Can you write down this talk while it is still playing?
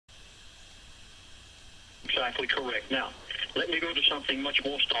exactly correct. Now, let me go to something much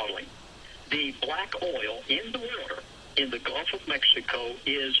more startling. The black oil in the water in the Gulf of Mexico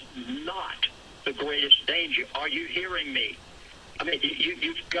is not the greatest danger. Are you hearing me? I mean,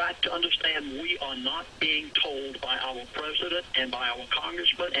 you've got to understand we are not being told by our president and by our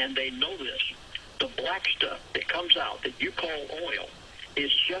congressman, and they know this. The black stuff that comes out that you call oil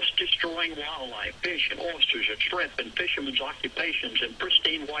is just destroying wildlife, fish and oysters and shrimp and fishermen's occupations and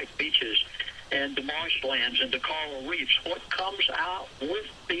pristine white beaches and the marshlands and the coral reefs. What comes out with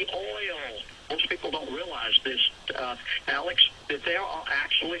the oil? Most people don't realize this, Alex, that there are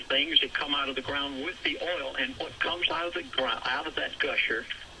actually things that come out of the ground with the oil, and what comes out of the ground, out of that gusher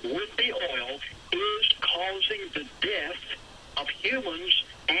with the oil, is causing the death of humans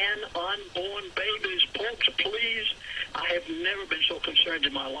and unborn babies. Folks, please, I have never been so concerned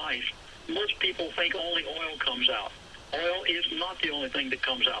in my life. Most people think only oil comes out. Oil is not the only thing that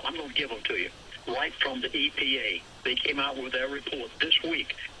comes out. I'm going to give them to you. Right from the EPA. They came out with their report this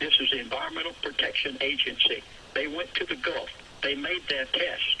week. This is the Environmental Protection Agency. They went to the Gulf. They made their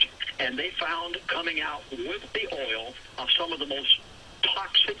test, and they found coming out with the oil of some of the most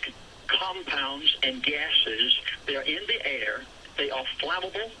toxic compounds and gases. They're in the air. They are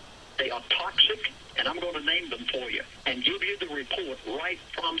flammable. They are toxic, and I'm going to name them for you and give you the report right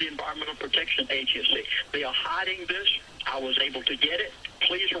from the Environmental Protection Agency. They are hiding this. I was able to get it.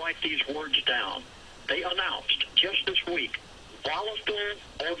 Please write these words down. They announced just this week volatile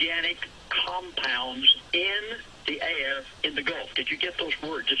organic compounds in the air in the Gulf. Did you get those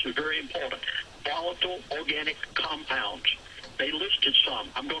words? This is very important. Volatile organic compounds. They listed some.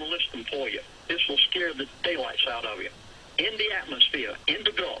 I'm going to list them for you. This will scare the daylights out of you. In the atmosphere, in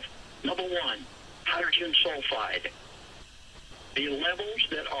the Gulf, number one, hydrogen sulfide. The levels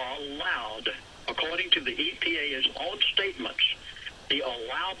that are allowed, according to the EPA's own statements, the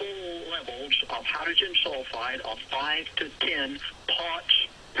allowable levels of hydrogen sulfide are 5 to 10 parts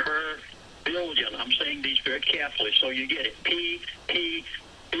per billion. I'm saying these very carefully so you get it.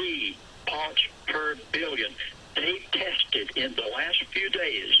 ppb, parts per billion. They tested in the last few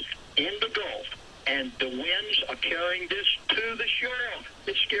days in the Gulf, and the winds are carrying this to the shore.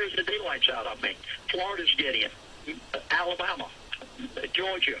 It scares the daylights out of me. Florida's getting it. Alabama,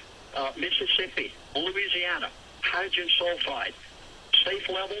 Georgia, Mississippi, Louisiana, hydrogen sulfide. Safe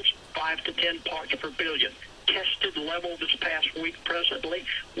levels, 5 to 10 parts per billion. Tested level this past week presently,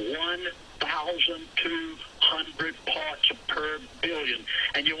 1,200 parts per billion.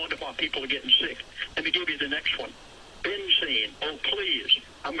 And you wonder why people are getting sick. Let me give you the next one. Benzene. Oh, please.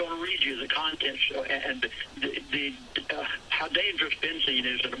 I'm going to read you the contents and how dangerous benzene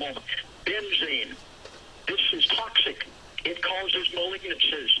is in a moment. Benzene. This is toxic. It causes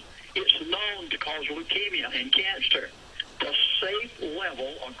malignancies. It's known to cause leukemia and cancer. The safe level,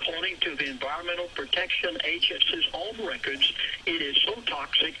 according to the Environmental Protection Agency's own records, it is so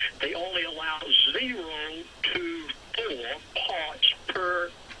toxic they only allow 0 to 4 parts per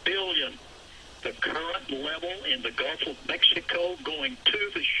billion. The current level in the Gulf of Mexico going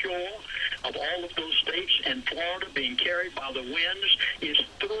to the shore of all of those states and Florida being carried by the winds is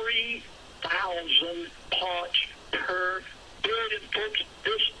 3,000 parts per billion. Folks,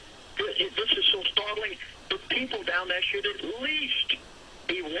 this is so startling. The people down there should at least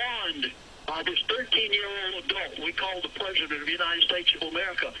be warned by this 13-year-old adult we call the President of the United States of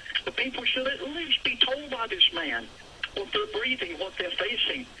America. The people should at least be told by this man what they're breathing, what they're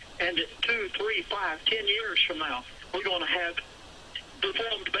facing, and that 2, 3, 5, 10 years from now, we're going to have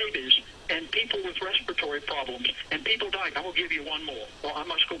deformed babies and people with respiratory problems and people dying. I'm going to give you one more. Well, I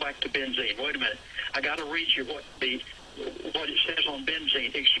must go back to benzene. Wait a minute. I got to read you what it says on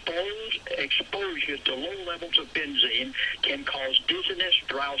benzene. Exposure to low levels of benzene can cause dizziness,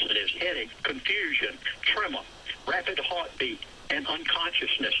 drowsiness, headache, confusion, tremor, rapid heartbeat, and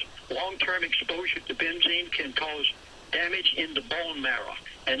unconsciousness. Long-term exposure to benzene can cause damage in the bone marrow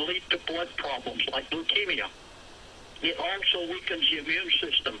and lead to blood problems like leukemia. It also weakens the immune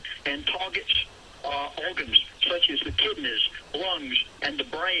system and targets organs such as the kidneys, lungs, and the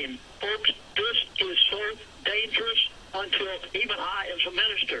brain. Folks, this is so dangerous until even I, as a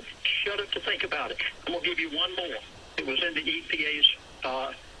minister, shudder to think about it. I'm going to give you one more. It was in the EPA's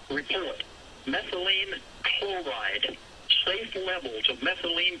report. Methylene chloride. Safe levels of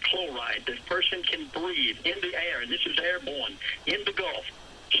methylene chloride that a person can breathe in the air, and this is airborne, in the Gulf.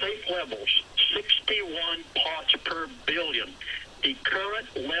 Safe levels, 61 parts per billion. The current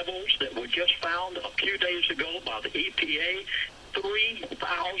levels that were just found a few days ago by the EPA,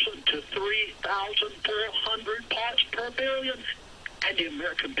 3,000 to 3,400 parts per billion. And the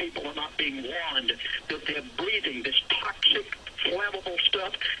American people are not being warned that they're breathing this toxic, flammable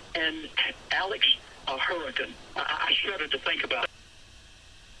stuff. And, Alex, a hurricane. I shudder to think about it.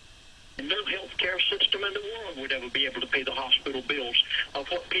 No health care system in the world would ever be able to pay the hospital bills of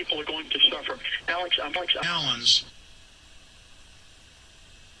what people are going to suffer. Alex, Gallons.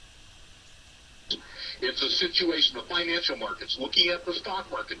 It's a situation of financial markets, looking at the stock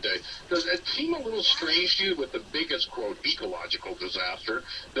market day. Does it seem a little strange to you with the biggest, quote, ecological disaster,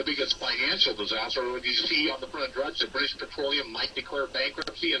 the biggest financial disaster, when you see on the front of Drudge that British Petroleum might declare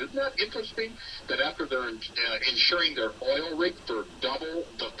bankruptcy? And isn't that interesting that after they're insuring their oil rig for double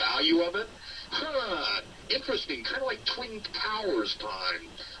the value of it? Interesting, kind of like Twin Towers time.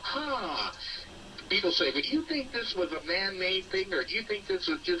 People say, but do you think this was a man-made thing, or do you think this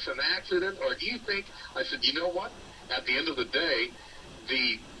was just an accident, or do you think... I said, you know what? At the end of the day,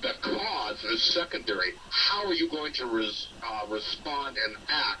 the cause is secondary. How are you going to respond and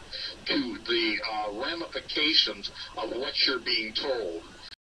act to the ramifications of what you're being told?